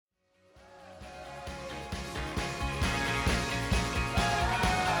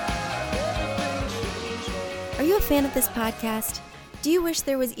you a fan of this podcast? Do you wish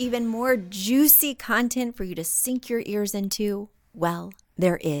there was even more juicy content for you to sink your ears into? Well,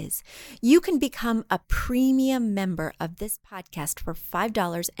 there is. You can become a premium member of this podcast for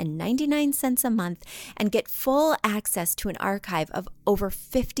 $5.99 a month and get full access to an archive of over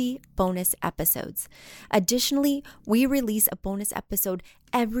 50 bonus episodes. Additionally, we release a bonus episode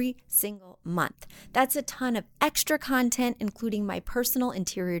every single month. That's a ton of extra content, including my personal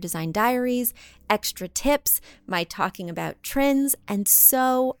interior design diaries, extra tips, my talking about trends, and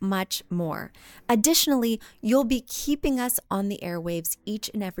so much more. Additionally, you'll be keeping us on the airwaves each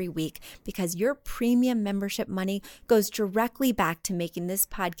and every week because your premium membership money goes directly back to making this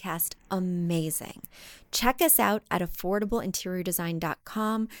podcast amazing. Check us out at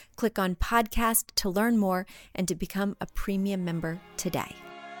affordableinteriordesign.com. Click on podcast to learn more and to become a premium member today.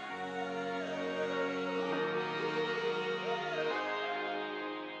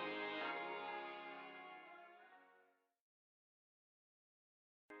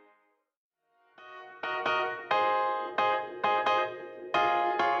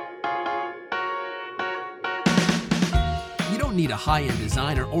 You don't need a high-end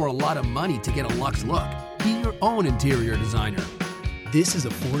designer or a lot of money to get a luxe look. Be your own interior designer. This is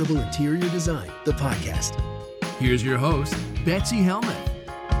Affordable Interior Design, the podcast. Here's your host, Betsy Helmuth.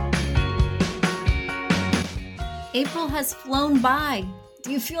 April has flown by.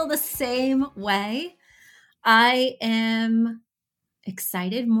 Do you feel the same way? I am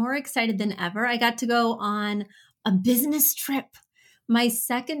excited, more excited than ever. I got to go on a business trip. My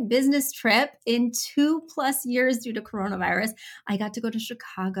second business trip in 2+ years due to coronavirus. I got to go to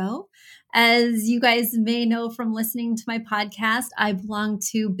Chicago. As you guys may know from listening to my podcast, I belong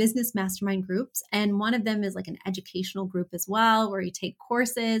to business mastermind groups, and one of them is like an educational group as well, where you take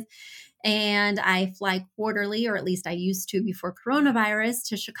courses. And I fly quarterly, or at least I used to before coronavirus,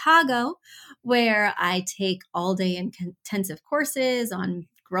 to Chicago, where I take all-day intensive courses on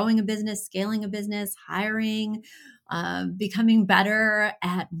growing a business, scaling a business, hiring, becoming better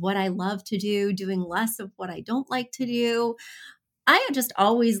at what I love to do, doing less of what I don't like to do. I just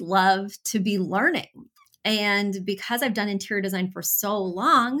always love to be learning. And because I've done interior design for so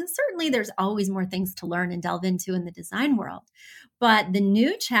long, certainly there's always more things to learn and delve into in the design world. But the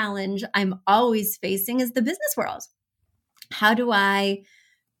new challenge I'm always facing is the business world. How do I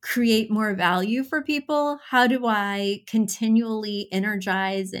create more value for people? How do I continually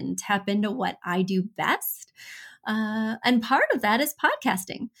energize and tap into what I do best? And part of that is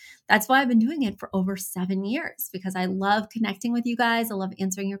podcasting. That's why I've been doing it for over 7 years, because I love connecting with you guys. I love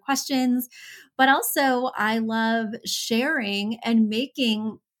answering your questions, but also I love sharing and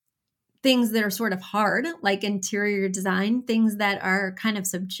making things that are sort of hard, like interior design, things that are kind of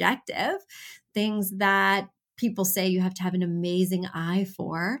subjective, things that people say you have to have an amazing eye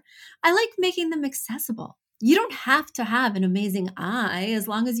for. I like making them accessible. You don't have to have an amazing eye as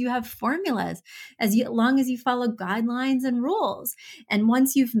long as you have formulas, as long as you follow guidelines and rules. And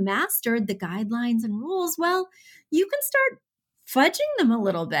once you've mastered the guidelines and rules, well, you can start fudging them a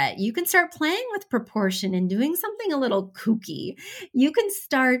little bit. You can start playing with proportion and doing something a little kooky. You can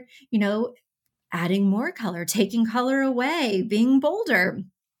start, adding more color, taking color away, being bolder,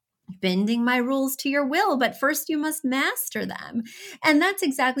 bending my rules to your will, but first you must master them. And that's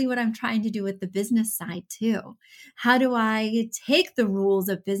exactly what I'm trying to do with the business side too. How do I take the rules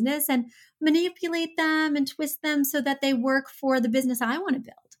of business and manipulate them and twist them so that they work for the business I want to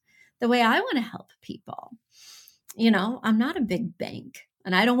build, the way I want to help people? I'm not a big bank,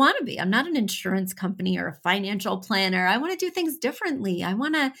 and I don't want to be. I'm not an insurance company or a financial planner. I want to do things differently. I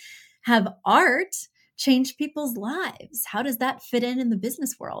want to have art change people's lives. How does that fit in the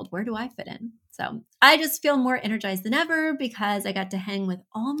business world? Where do I fit in? So I just feel more energized than ever because I got to hang with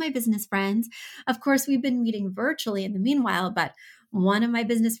all my business friends. Of course, we've been meeting virtually in the meanwhile, but one of my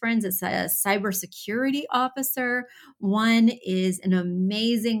business friends is a cybersecurity officer. One is an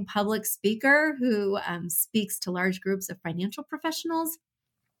amazing public speaker who speaks to large groups of financial professionals.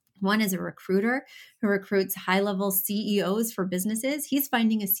 One is a recruiter who recruits high-level CEOs for businesses. He's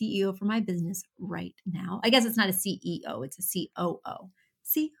finding a CEO for my business right now. I guess it's not a CEO, it's a COO.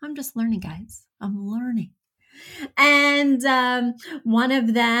 See, I'm just learning, guys. I'm learning. And one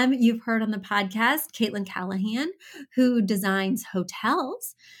of them you've heard on the podcast, Caitlin Callahan, who designs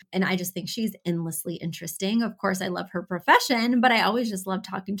hotels. And I just think she's endlessly interesting. Of course, I love her profession, but I always just love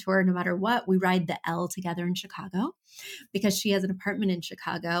talking to her no matter what. We ride the L together in Chicago because she has an apartment in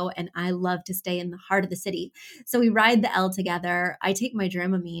Chicago and I love to stay in the heart of the city. So we ride the L together. I take my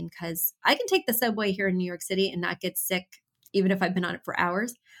Dramamine because I can take the subway here in New York City and not get sick even if I've been on it for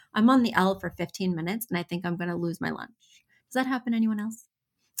hours. I'm on the L for 15 minutes and I think I'm going to lose my lunch. Does that happen to anyone else?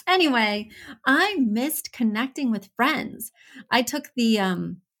 Anyway, I missed connecting with friends. I took the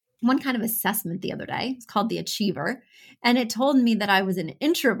one kind of assessment the other day. It's called the Achiever, and it told me that I was an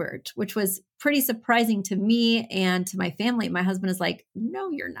introvert, which was pretty surprising to me and to my family. My husband is like,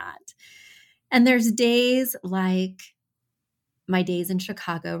 "No, you're not." And there's days like my days in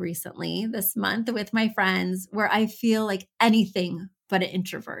Chicago recently this month with my friends where I feel like anything but an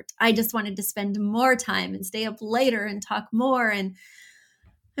introvert. I just wanted to spend more time and stay up later and talk more, and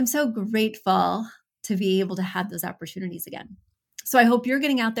I'm so grateful to be able to have those opportunities again. So I hope you're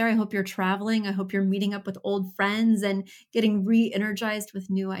getting out there. I hope you're traveling. I hope you're meeting up with old friends and getting re-energized with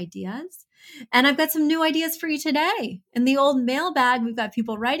new ideas. And I've got some new ideas for you today. In the old mailbag, we've got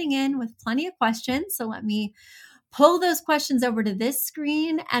people writing in with plenty of questions. So let me pull those questions over to this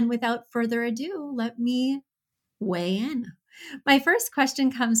screen. And without further ado, let me weigh in. My first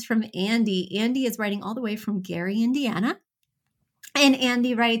question comes from Andy. Andy is writing all the way from Gary, Indiana. And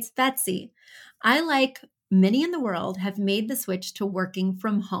Andy writes, Betsy, I, like many in the world, have made the switch to working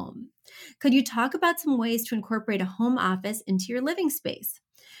from home. Could you talk about some ways to incorporate a home office into your living space?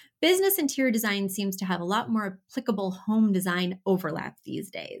 Business interior design seems to have a lot more applicable home design overlap these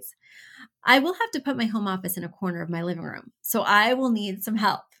days. I will have to put my home office in a corner of my living room, so I will need some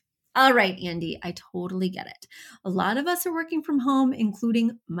help. All right, Andy, I totally get it. A lot of us are working from home,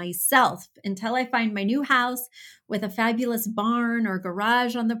 including myself, until I find my new house with a fabulous barn or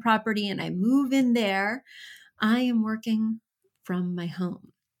garage on the property and I move in there. I am working from my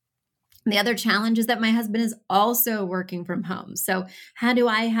home. The other challenge is that my husband is also working from home. So, how do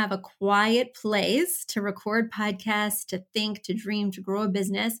I have a quiet place to record podcasts, to think, to dream, to grow a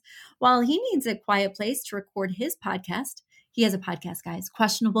business, while he needs a quiet place to record his podcast? He has a podcast, guys,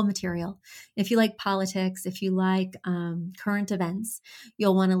 Questionable Material. If you like politics, if you like current events,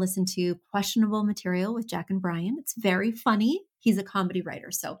 you'll want to listen to Questionable Material with Jack and Brian. It's very funny. He's a comedy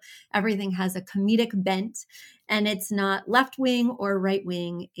writer, so everything has a comedic bent, and it's not left wing or right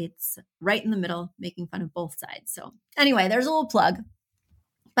wing. It's right in the middle, making fun of both sides. So anyway, there's a little plug.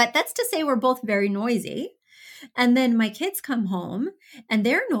 But that's to say we're both very noisy. And then my kids come home and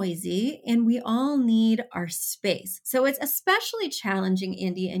they're noisy and we all need our space. So it's especially challenging,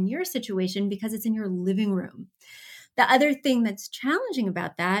 Andy, in your situation because it's in your living room. The other thing that's challenging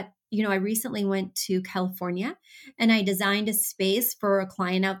about that, I recently went to California and I designed a space for a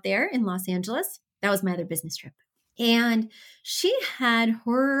client out there in Los Angeles. That was my other business trip. And she had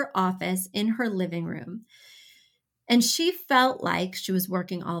her office in her living room and she felt like she was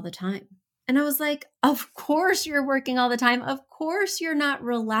working all the time. And I was like, of course you're working all the time. Of course you're not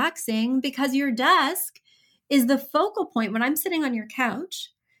relaxing because your desk is the focal point. When I'm sitting on your couch,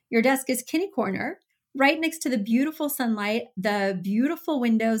 your desk is kitty corner, right next to the beautiful sunlight, the beautiful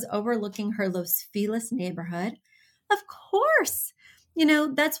windows overlooking her Los Feliz neighborhood. Of course,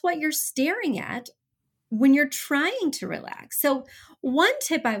 that's what you're staring at when you're trying to relax. So one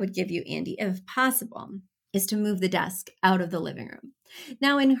tip I would give you, Andy, if possible, is to move the desk out of the living room.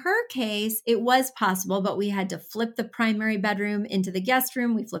 Now, in her case, it was possible, but we had to flip the primary bedroom into the guest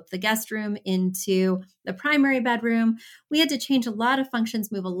room. We flipped the guest room into the primary bedroom. We had to change a lot of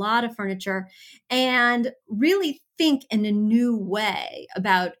functions, move a lot of furniture, and really think in a new way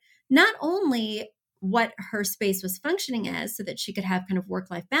about not only what her space was functioning as so that she could have kind of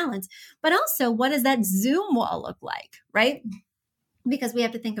work-life balance, but also what does that Zoom wall look like, right? Because we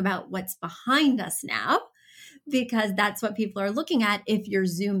have to think about what's behind us now, because that's what people are looking at if you're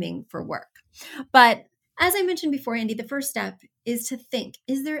Zooming for work. But as I mentioned before, Andy, the first step is to think,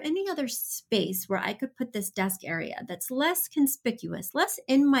 is there any other space where I could put this desk area that's less conspicuous, less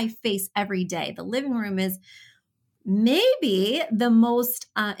in my face every day? The living room is maybe the most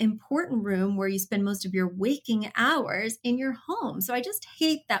important room where you spend most of your waking hours in your home. So I just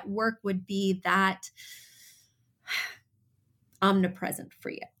hate that work would be that omnipresent for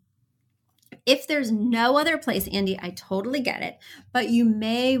you. If there's no other place, Andy, I totally get it, but you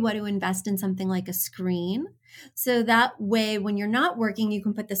may want to invest in something like a screen. So that way, when you're not working, you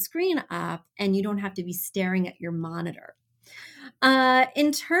can put the screen up and you don't have to be staring at your monitor.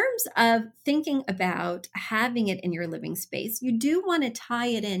 In terms of thinking about having it in your living space, you do want to tie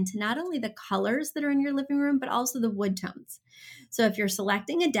it into not only the colors that are in your living room, but also the wood tones. So if you're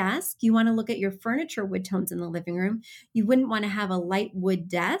selecting a desk, you want to look at your furniture wood tones in the living room. You wouldn't want to have a light wood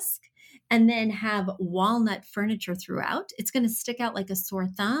desk and then have walnut furniture throughout. It's going to stick out like a sore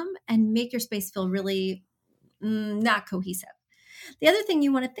thumb and make your space feel really not cohesive. The other thing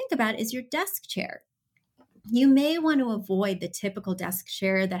you want to think about is your desk chair. You may want to avoid the typical desk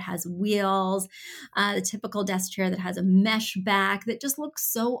chair that has wheels, the typical desk chair that has a mesh back that just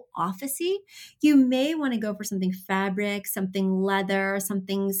looks so officey. You may want to go for something fabric, something leather,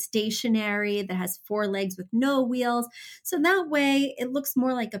 something stationary that has 4 legs with no wheels. So that way it looks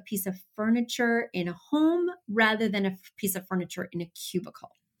more like a piece of furniture in a home rather than a piece of furniture in a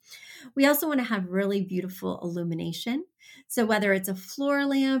cubicle. We also want to have really beautiful illumination. So whether it's a floor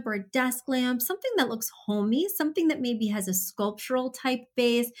lamp or a desk lamp, something that looks homey, something that maybe has a sculptural type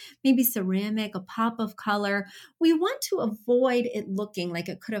base, maybe ceramic, a pop of color, we want to avoid it looking like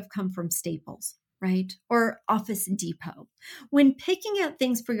it could have come from Staples, right? Or Office Depot. When picking out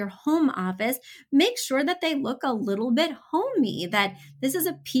things for your home office, make sure that they look a little bit homey, that this is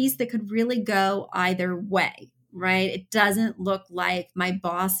a piece that could really go either way, right? It doesn't look like my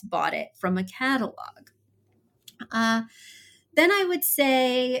boss bought it from a catalog. Then I would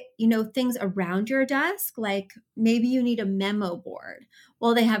say, things around your desk, like maybe you need a memo board.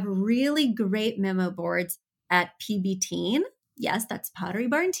 Well, they have really great memo boards at PB Teen. Yes, that's Pottery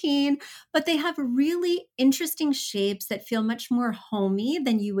Barn Teen, but they have really interesting shapes that feel much more homey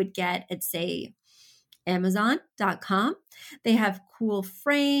than you would get at, say, Amazon.com. They have cool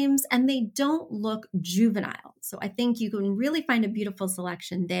frames and they don't look juvenile. So I think you can really find a beautiful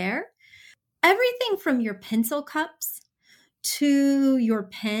selection there. Everything from your pencil cups to your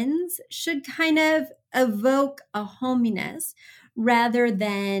pens should kind of evoke a hominess rather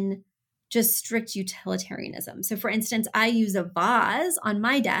than just strict utilitarianism. So for instance, I use a vase on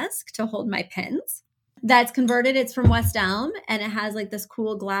my desk to hold my pens. That's converted. It's from West Elm and it has like this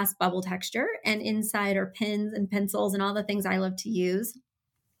cool glass bubble texture, and inside are pens and pencils and all the things I love to use.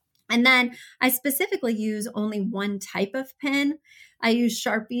 And then I specifically use only one type of pen. I use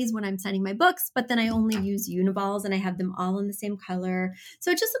Sharpies when I'm signing my books, but then I only use Uniballs and I have them all in the same color.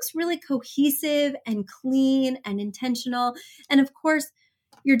 So it just looks really cohesive and clean and intentional. And of course,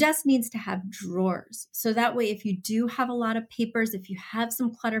 your desk needs to have drawers. So that way, if you do have a lot of papers, if you have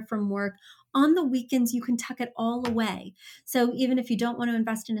some clutter from work, on the weekends, you can tuck it all away. So even if you don't want to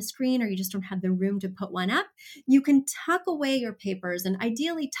invest in a screen or you just don't have the room to put one up, you can tuck away your papers and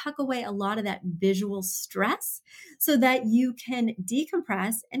ideally tuck away a lot of that visual stress so that you can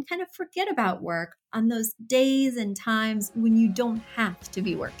decompress and kind of forget about work on those days and times when you don't have to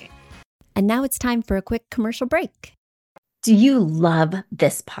be working. And now it's time for a quick commercial break. Do you love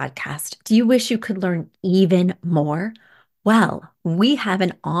this podcast? Do you wish you could learn even more? Well, we have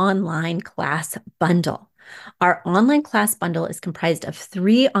an online class bundle. Our online class bundle is comprised of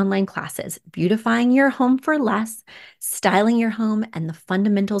 3 online classes: Beautifying Your Home for Less, Styling Your Home, and the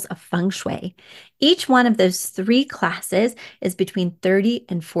Fundamentals of Feng Shui. Each one of those 3 classes is between 30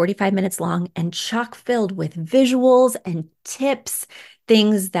 and 45 minutes long and chock-filled with visuals and tips,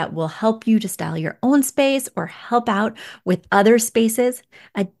 things that will help you to style your own space or help out with other spaces.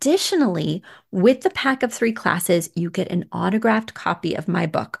 Additionally, with the pack of 3 classes, you get an autographed copy of my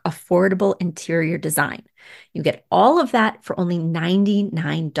book, Affordable Interior Design. You get all of that for only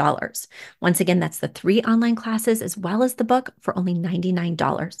 $99. Once again, that's the 3 online classes as well as the book for only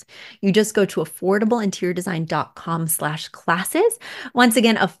 $99. You just go to affordableinteriordesign.com/classes. Once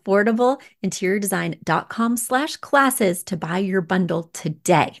again, affordableinteriordesign.com/classes to buy your bundle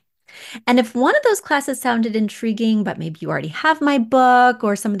today. And if one of those classes sounded intriguing, but maybe you already have my book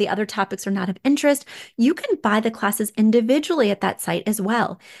or some of the other topics are not of interest, you can buy the classes individually at that site as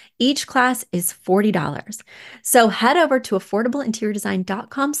well. Each class is $40. So head over to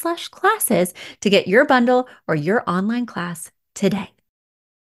affordableinteriordesign.com/classes to get your bundle or your online class today.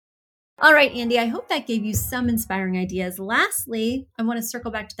 All right, Andy, I hope that gave you some inspiring ideas. Lastly, I want to circle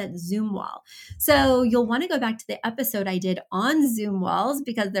back to that Zoom wall. So you'll want to go back to the episode I did on Zoom walls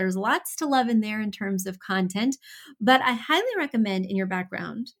because there's lots to love in there in terms of content. But I highly recommend in your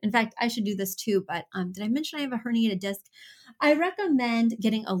background, in fact, I should do this too, but did I mention I have a herniated disc? I recommend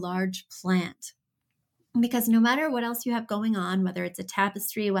getting a large plant. Because no matter what else you have going on, whether it's a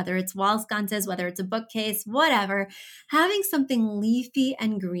tapestry, whether it's wall sconces, whether it's a bookcase, whatever, having something leafy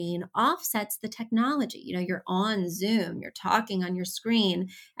and green offsets the technology. You're on Zoom, you're talking on your screen,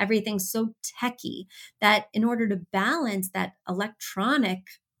 everything's so techy that in order to balance that electronic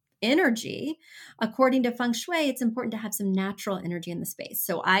energy, according to Feng Shui, it's important to have some natural energy in the space.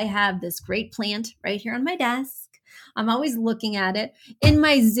 So I have this great plant right here on my desk. I'm always looking at it. In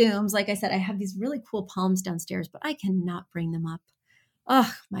my Zooms, like I said, I have these really cool palms downstairs, but I cannot bring them up.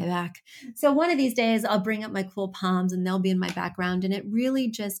 Oh, my back. So one of these days I'll bring up my cool palms and they'll be in my background. And it really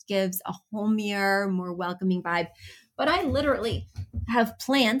just gives a homier, more welcoming vibe. But I literally have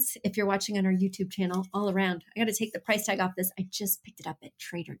plants, if you're watching on our YouTube channel, all around. I got to take the price tag off this. I just picked it up at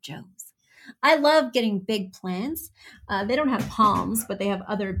Trader Joe's. I love getting big plants. They don't have palms, but they have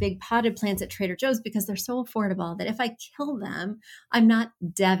other big potted plants at Trader Joe's because they're so affordable that if I kill them, I'm not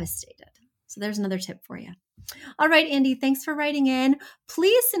devastated. So there's another tip for you. All right, Andy, thanks for writing in.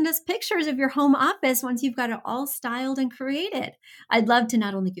 Please send us pictures of your home office once you've got it all styled and created. I'd love to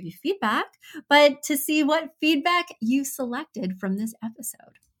not only give you feedback, but to see what feedback you selected from this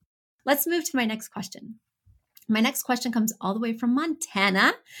episode. Let's move to my next question. My next question comes all the way from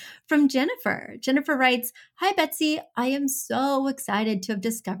Montana, from Jennifer. Jennifer writes, "Hi, Betsy. I am so excited to have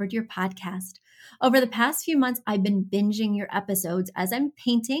discovered your podcast. Over the past few months, I've been binging your episodes as I'm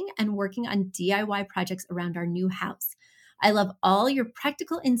painting and working on DIY projects around our new house. I love all your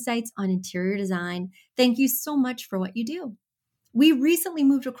practical insights on interior design. Thank you so much for what you do. We recently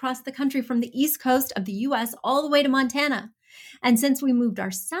moved across the country from the East Coast of the US all the way to Montana. And since we moved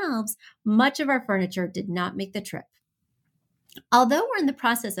ourselves, much of our furniture did not make the trip. Although we're in the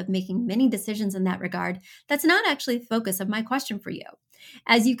process of making many decisions in that regard, that's not actually the focus of my question for you.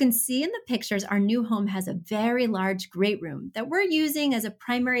 As you can see in the pictures, our new home has a very large great room that we're using as a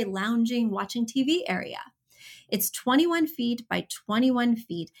primary lounging, watching TV area. It's 21 feet by 21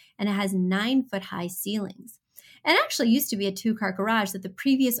 feet, and it has 9-foot high ceilings. It actually used to be a 2-car garage that the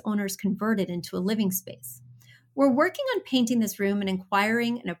previous owners converted into a living space. We're working on painting this room and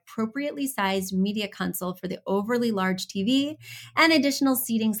acquiring an appropriately sized media console for the overly large TV and additional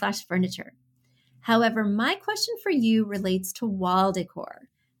seating/furniture. However, my question for you relates to wall decor.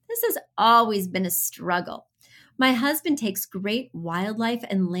 This has always been a struggle. My husband takes great wildlife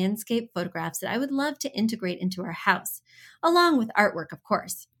and landscape photographs that I would love to integrate into our house, along with artwork, of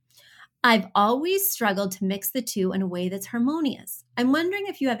course. I've always struggled to mix the two in a way that's harmonious. I'm wondering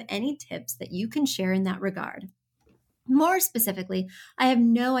if you have any tips that you can share in that regard. More specifically, I have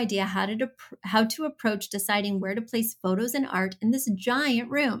no idea how to approach deciding where to place photos and art in this giant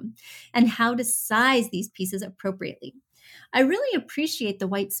room and how to size these pieces appropriately. I really appreciate the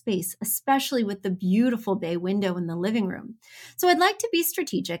white space, especially with the beautiful bay window in the living room. So I'd like to be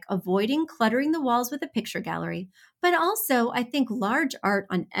strategic, avoiding cluttering the walls with a picture gallery, but also I think large art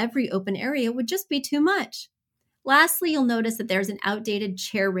on every open area would just be too much. Lastly, you'll notice that there's an outdated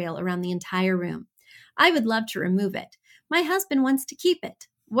chair rail around the entire room. I would love to remove it. My husband wants to keep it.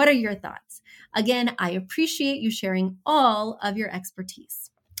 What are your thoughts? Again, I appreciate you sharing all of your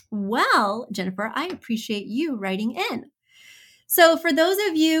expertise." Well, Jennifer, I appreciate you writing in. So for those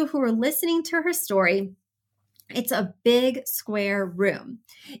of you who are listening to her story, it's a big square room.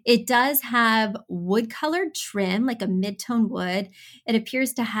 It does have wood-colored trim, like a mid-tone wood. It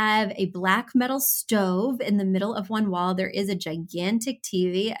appears to have a black metal stove in the middle of one wall. There is a gigantic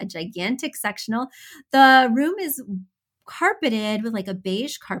TV, a gigantic sectional. The room is carpeted with like a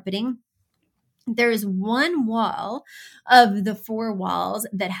beige carpeting. There is one wall of the 4 walls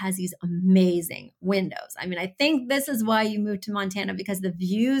that has these amazing windows. I mean, I think this is why you moved to Montana, because the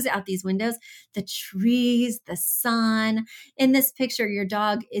views out these windows, the trees, the sun. In this picture, your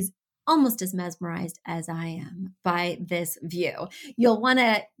dog is almost as mesmerized as I am by this view. You'll want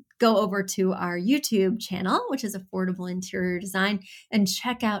to go over to our YouTube channel, which is Affordable Interior Design, and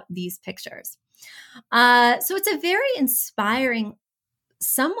check out these pictures. So it's a very inspiring,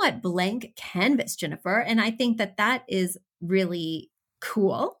 somewhat blank canvas, Jennifer, and I think that that is really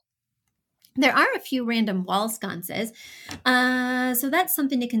cool. There are a few random wall sconces, so that's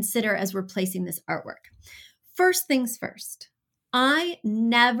something to consider as we're placing this artwork. First things first, I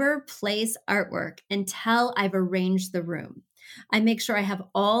never place artwork until I've arranged the room. I make sure I have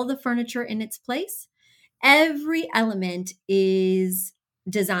all the furniture in its place. Every element is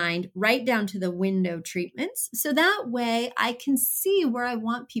designed right down to the window treatments. So that way I can see where I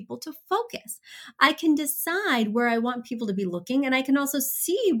want people to focus. I can decide where I want people to be looking, and I can also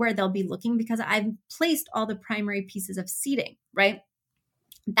see where they'll be looking because I've placed all the primary pieces of seating, right?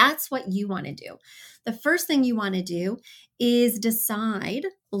 That's what you want to do. The first thing you want to do is decide,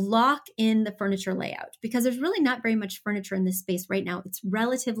 lock in the furniture layout, because there's really not very much furniture in this space right now. It's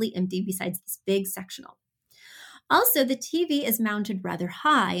relatively empty besides this big sectional. Also, the TV is mounted rather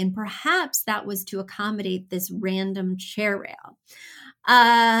high, and perhaps that was to accommodate this random chair rail.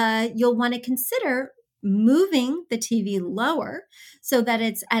 You'll want to consider moving the TV lower so that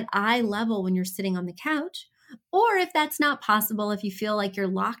it's at eye level when you're sitting on the couch. Or if that's not possible, if you feel like you're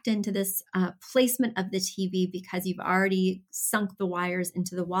locked into this placement of the TV because you've already sunk the wires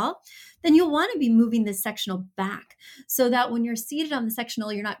into the wall, then you'll want to be moving this sectional back so that when you're seated on the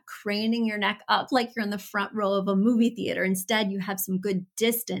sectional, you're not craning your neck up like you're in the front row of a movie theater. Instead, you have some good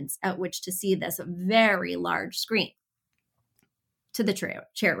distance at which to see this very large screen to the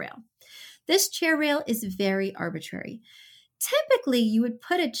chair rail. This chair rail is very arbitrary. Typically, you would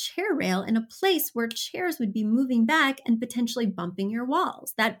put a chair rail in a place where chairs would be moving back and potentially bumping your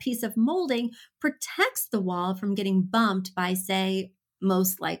walls. That piece of molding protects the wall from getting bumped by, say,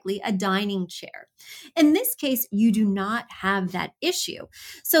 most likely a dining chair. In this case, you do not have that issue.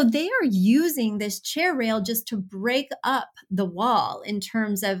 So they are using this chair rail just to break up the wall in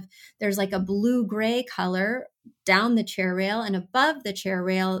terms of there's like a blue-gray color down the chair rail, and above the chair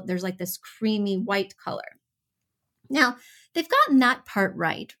rail, there's like this creamy white color. Now, they've gotten that part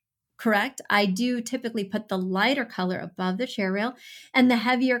right, correct? I do typically put the lighter color above the chair rail and the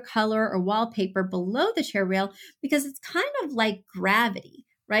heavier color or wallpaper below the chair rail because it's kind of like gravity,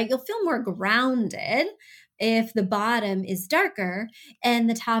 right? You'll feel more grounded if the bottom is darker and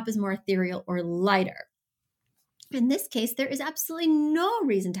the top is more ethereal or lighter. In this case, there is absolutely no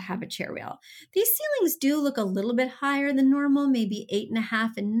reason to have a chair rail. These ceilings do look a little bit higher than normal, maybe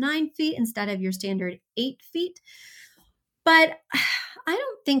 8.5 and 9 feet instead of your standard 8 feet. But I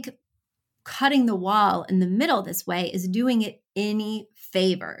don't think cutting the wall in the middle this way is doing it any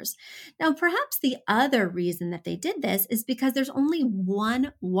favors. Now, perhaps the other reason that they did this is because there's only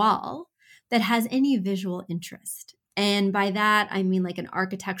one wall that has any visual interest. And by that, I mean like an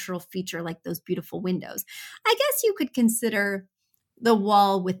architectural feature like those beautiful windows. I guess you could consider the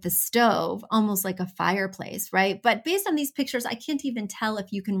wall with the stove almost like a fireplace, right? But based on these pictures, I can't even tell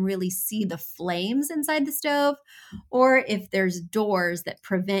if you can really see the flames inside the stove or if there's doors that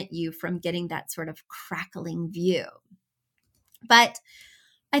prevent you from getting that sort of crackling view. But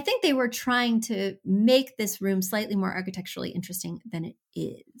I think they were trying to make this room slightly more architecturally interesting than it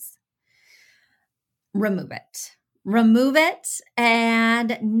is. Remove it,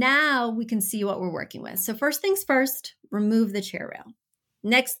 and now we can see what we're working with. So first things first, remove the chair rail.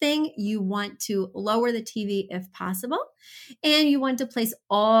 Next thing, you want to lower the TV if possible, and you want to place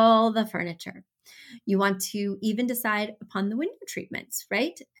all the furniture. You want to even decide upon the window treatments,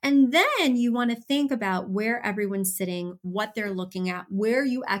 right? And then you want to think about where everyone's sitting, what they're looking at, where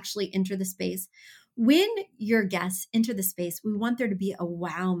you actually enter the space. When your guests enter the space, we want there to be a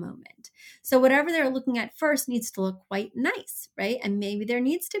wow moment. So whatever they're looking at first needs to look quite nice, right? And maybe there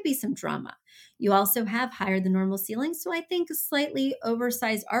needs to be some drama. You also have higher than normal ceilings, so I think slightly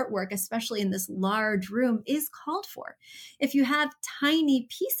oversized artwork, especially in this large room, is called for. If you have tiny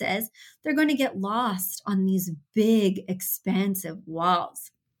pieces, they're going to get lost on these big, expansive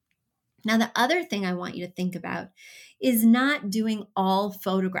walls. Now, the other thing I want you to think about is not doing all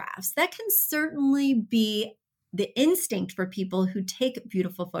photographs. That can certainly be the instinct for people who take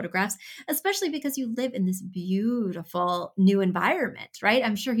beautiful photographs, especially because you live in this beautiful new environment, right?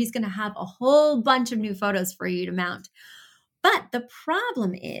 I'm sure he's going to have a whole bunch of new photos for you to mount. But the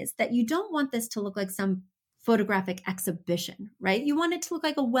problem is that you don't want this to look like some photographic exhibition, right? You want it to look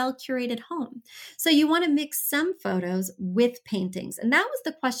like a well-curated home. So you want to mix some photos with paintings. And that was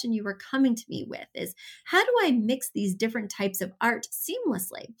the question you were coming to me with is, how do I mix these different types of art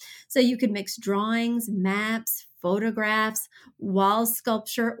seamlessly? So you could mix drawings, maps, photographs, wall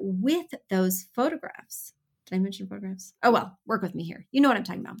sculpture with those photographs. Did I mention photographs? Oh, well, work with me here. You know what I'm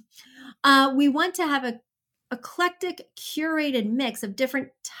talking about. We want to have a eclectic, curated mix of different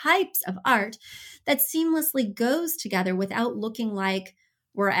types of art that seamlessly goes together without looking like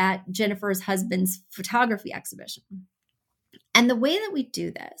we're at Jennifer's husband's photography exhibition. And the way that we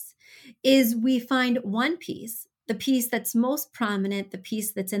do this is we find one piece, the piece that's most prominent, the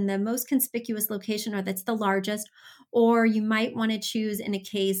piece that's in the most conspicuous location or that's the largest, or you might want to choose in a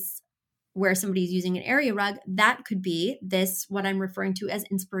case where somebody's using an area rug, that could be this, what I'm referring to as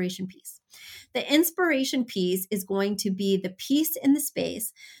inspiration piece. The inspiration piece is going to be the piece in the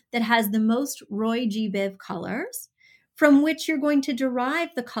space that has the most Roy G. Biv colors, from which you're going to derive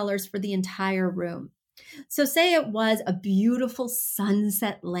the colors for the entire room. So say it was a beautiful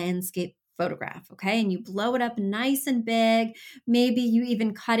sunset landscape photograph, okay? And you blow it up nice and big. Maybe you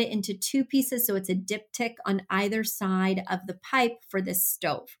even cut it into two pieces so it's a diptych on either side of the pipe for this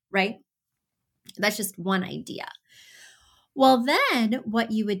stove, right? That's just one idea. Well, then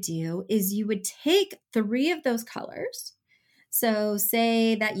what you would do is you would take 3 of those colors. So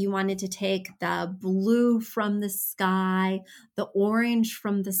say that you wanted to take the blue from the sky, the orange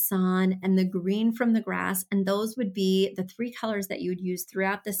from the sun, and the green from the grass. And those would be the 3 colors that you would use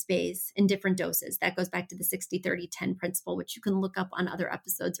throughout the space in different doses. That goes back to the 60-30-10 principle, which you can look up on other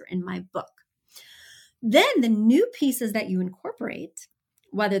episodes or in my book. Then the new pieces that you incorporate,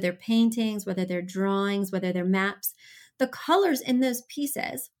 whether they're paintings, whether they're drawings, whether they're maps, the colors in those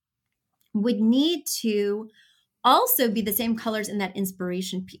pieces would need to also be the same colors in that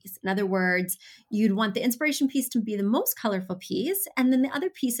inspiration piece. In other words, you'd want the inspiration piece to be the most colorful piece, and then the other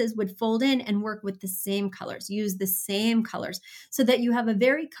pieces would fold in and work with the same colors, use the same colors, so that you have a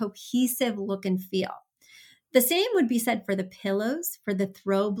very cohesive look and feel. The same would be said for the pillows, for the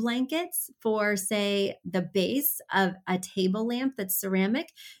throw blankets, for, say, the base of a table lamp that's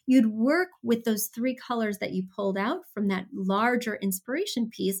ceramic. You'd work with those three colors that you pulled out from that larger inspiration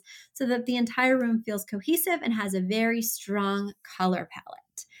piece so that the entire room feels cohesive and has a very strong color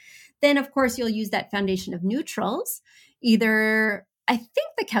palette. Then, of course, you'll use that foundation of neutrals. Either, I think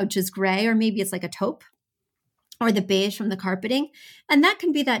the couch is gray, or maybe it's like a taupe, or the beige from the carpeting. And that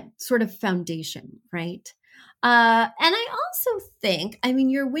can be that sort of foundation, right? And I also think,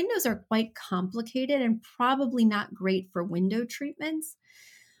 your windows are quite complicated and probably not great for window treatments.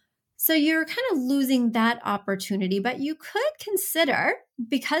 So you're kind of losing that opportunity, but you could consider,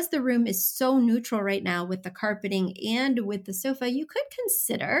 because the room is so neutral right now with the carpeting and with the sofa, you could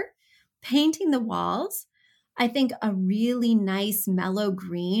consider painting the walls. I think a really nice mellow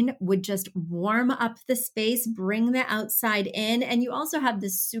green would just warm up the space, bring the outside in, and you also have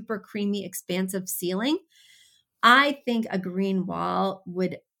this super creamy, expansive ceiling. I think a green wall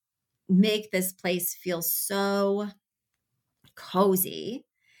would make this place feel so cozy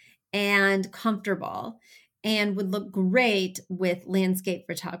and comfortable and would look great with landscape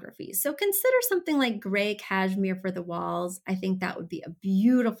photography. So consider something like gray cashmere for the walls. I think that would be a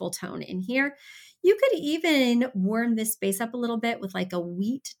beautiful tone in here. You could even warm this space up a little bit with like a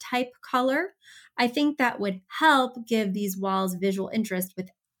wheat type color. I think that would help give these walls visual interest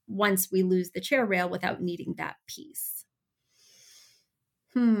once we lose the chair rail without needing that piece.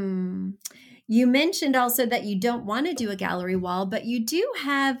 You mentioned also that you don't want to do a gallery wall, but you do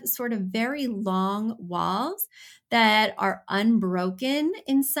have sort of very long walls that are unbroken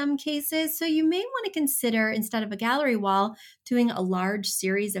in some cases. So you may want to consider, instead of a gallery wall, doing a large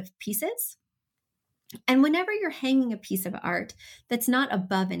series of pieces. And whenever you're hanging a piece of art that's not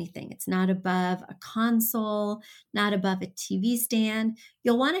above anything, it's not above a console, not above a TV stand,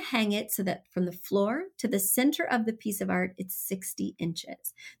 you'll want to hang it so that from the floor to the center of the piece of art, it's 60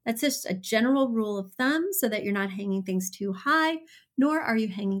 inches. That's just a general rule of thumb so that you're not hanging things too high, nor are you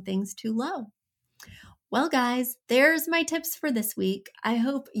hanging things too low. Well, guys, there's my tips for this week. I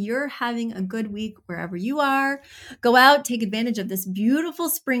hope you're having a good week wherever you are. Go out, take advantage of this beautiful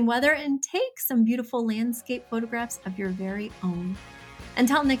spring weather, and take some beautiful landscape photographs of your very own.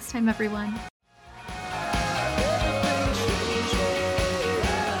 Until next time, everyone.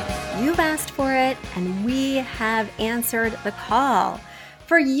 You've asked for it, and we have answered the call.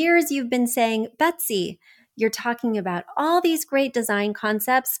 For years, you've been saying, Betsy, you're talking about all these great design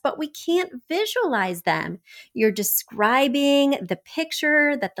concepts, but we can't visualize them. You're describing the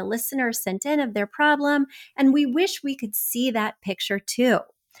picture that the listener sent in of their problem, and we wish we could see that picture too.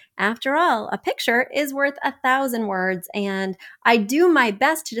 After all, a picture is worth 1,000 words, and I do my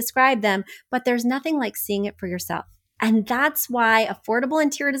best to describe them, but there's nothing like seeing it for yourself. And that's why Affordable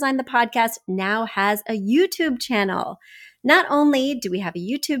Interior Design, the podcast, now has a YouTube channel. Not only do we have a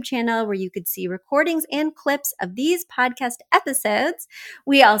YouTube channel where you could see recordings and clips of these podcast episodes,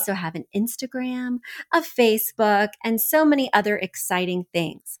 we also have an Instagram, a Facebook, and so many other exciting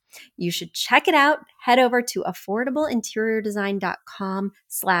things. You should check it out. Head over to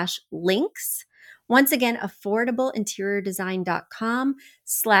affordableinteriordesign.com/links. Once again,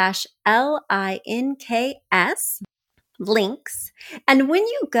 affordableinteriordesign.com/LINKS. links. And when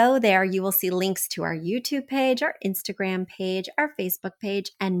you go there, you will see links to our YouTube page, our Instagram page, our Facebook page,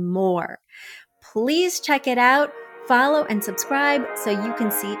 and more. Please check it out, follow and subscribe so you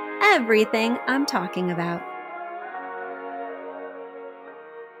can see everything I'm talking about.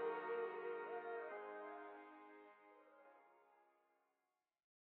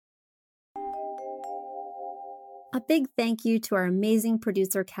 A big thank you to our amazing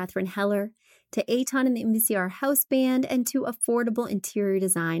producer, Catherine Heller, to Aton and the MVCR House Band, and to Affordable Interior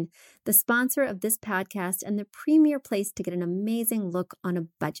Design, the sponsor of this podcast and the premier place to get an amazing look on a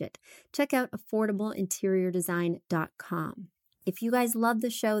budget. Check out affordableinteriordesign.com. If you guys love the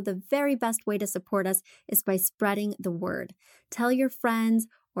show, the very best way to support us is by spreading the word. tell your friends,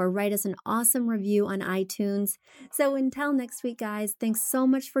 or write us an awesome review on iTunes. So until next week, guys, thanks so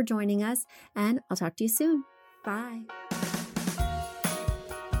much for joining us, and I'll talk to you soon. Bye.